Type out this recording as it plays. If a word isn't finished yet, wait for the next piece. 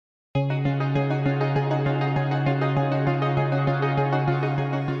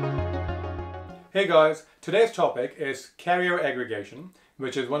Hey guys, today's topic is carrier aggregation,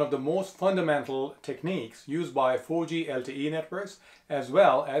 which is one of the most fundamental techniques used by 4G LTE networks as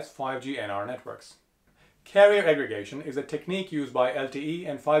well as 5G NR networks. Carrier aggregation is a technique used by LTE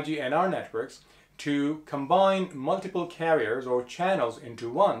and 5G NR networks to combine multiple carriers or channels into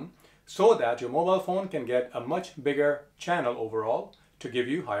one so that your mobile phone can get a much bigger channel overall to give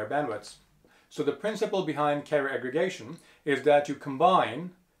you higher bandwidths. So the principle behind carrier aggregation is that you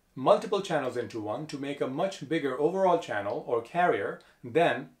combine multiple channels into one to make a much bigger overall channel or carrier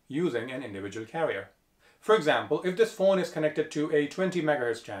than using an individual carrier. For example, if this phone is connected to a 20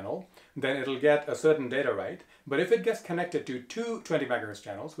 MHz channel, then it'll get a certain data rate. But if it gets connected to two 20 MHz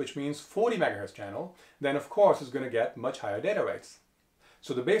channels, which means 40 MHz channel, then of course it's going to get much higher data rates.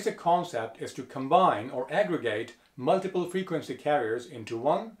 So the basic concept is to combine or aggregate multiple frequency carriers into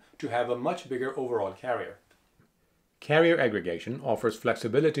one to have a much bigger overall carrier. Carrier aggregation offers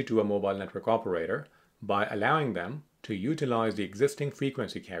flexibility to a mobile network operator by allowing them to utilize the existing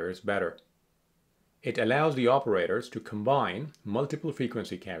frequency carriers better. It allows the operators to combine multiple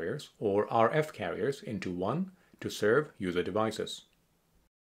frequency carriers or RF carriers into one to serve user devices.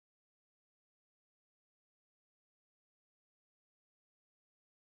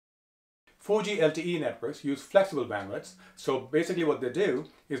 "4G LTE networks use flexible bandwidths, so basically what they do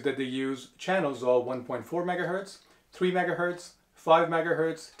is that they use channels of 1.4 MHz, 3 MHz, 5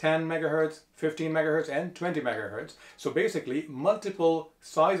 MHz, 10 MHz, 15 MHz, and 20 MHz. So basically multiple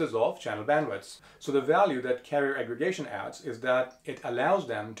sizes of channel bandwidths. So the value that carrier aggregation adds is that it allows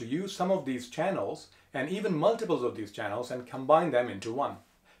them to use some of these channels and even multiples of these channels and combine them into one.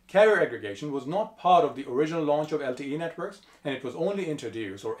 Carrier aggregation was not part of the original launch of LTE networks, and it was only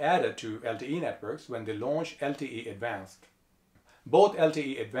introduced or added to LTE networks when they launched LTE Advanced. Both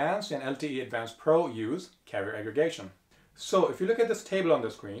LTE Advanced and LTE Advanced Pro use carrier aggregation. So if you look at this table on the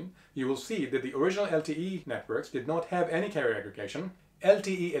screen, you will see that the original LTE networks did not have any carrier aggregation.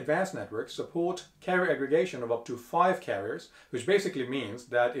 LTE Advanced networks support carrier aggregation of up to 5 carriers, which basically means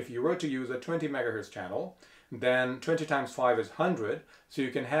that if you were to use a 20 MHz channel, then 20 times 5 is 100, so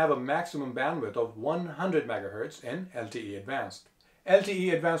you can have a maximum bandwidth of 100 MHz in LTE Advanced.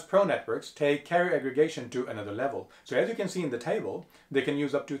 LTE Advanced Pro networks take carrier aggregation to another level. So as you can see in the table, they can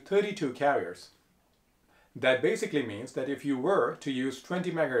use up to 32 carriers. That basically means that if you were to use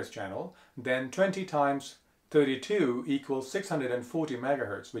 20 MHz channel, then 20 times 32 equals 640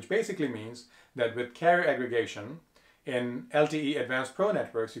 MHz, which basically means that with carrier aggregation in LTE Advanced Pro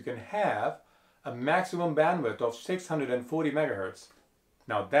networks, you can have a maximum bandwidth of 640 MHz.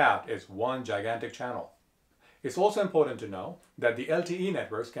 Now that is one gigantic channel. It's also important to know that the LTE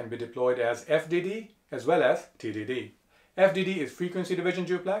networks can be deployed as FDD as well as TDD. FDD is frequency division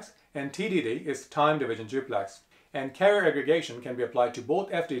duplex and TDD is time division duplex. And carrier aggregation can be applied to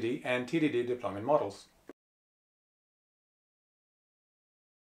both FDD and TDD deployment models.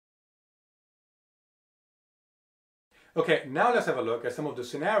 Okay, now let's have a look at some of the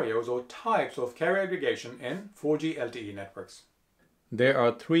scenarios or types of carrier aggregation in 4G LTE networks. There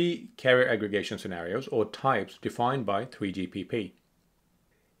are 3 carrier aggregation scenarios or types defined by 3GPP.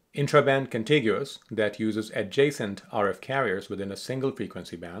 Intraband contiguous, that uses adjacent RF carriers within a single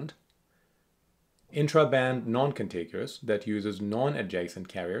frequency band. Intraband non-contiguous, that uses non-adjacent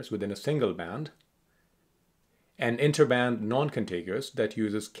carriers within a single band. And interband non-contiguous, that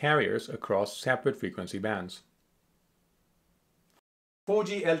uses carriers across separate frequency bands.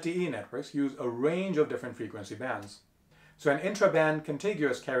 4G LTE networks use a range of different frequency bands. So an intraband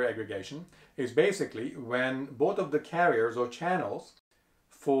contiguous carrier aggregation is basically when both of the carriers or channels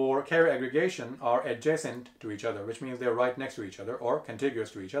for carrier aggregation are adjacent to each other, which means they're right next to each other or contiguous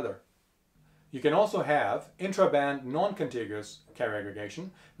to each other. You can also have intraband non-contiguous carrier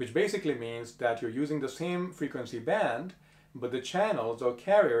aggregation, which basically means that you're using the same frequency band, but the channels or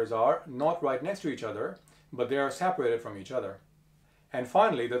carriers are not right next to each other, but they are separated from each other. And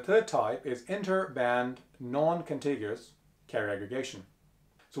finally, the third type is interband non-contiguous carrier aggregation.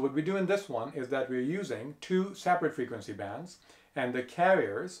 So what we do in this one is that we're using 2 separate frequency bands, and the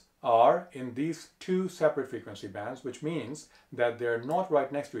carriers are in these 2 separate frequency bands, which means that they're not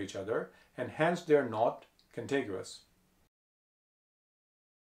right next to each other, and hence they're not contiguous.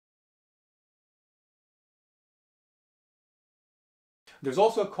 There's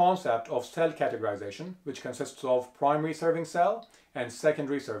also a concept of cell categorization, which consists of primary serving cell and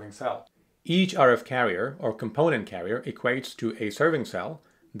secondary serving cell. Each RF carrier or component carrier equates to a serving cell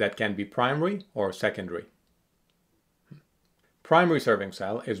that can be primary or secondary. Primary serving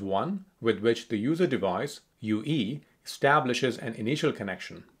cell is one with which the user device, UE, establishes an initial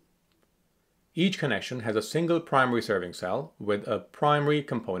connection. Each connection has a single primary serving cell with a primary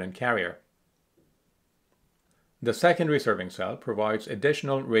component carrier. The secondary serving cell provides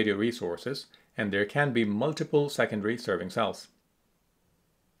additional radio resources, and there can be multiple secondary serving cells.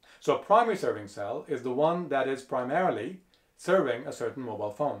 So a primary serving cell is the one that is primarily serving a certain mobile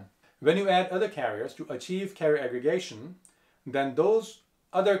phone. When you add other carriers to achieve carrier aggregation, then those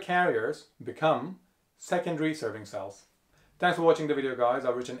other carriers become secondary serving cells. Thanks for watching the video, guys.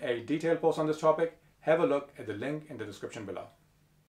 I've written a detailed post on this topic. Have a look at the link in the description below.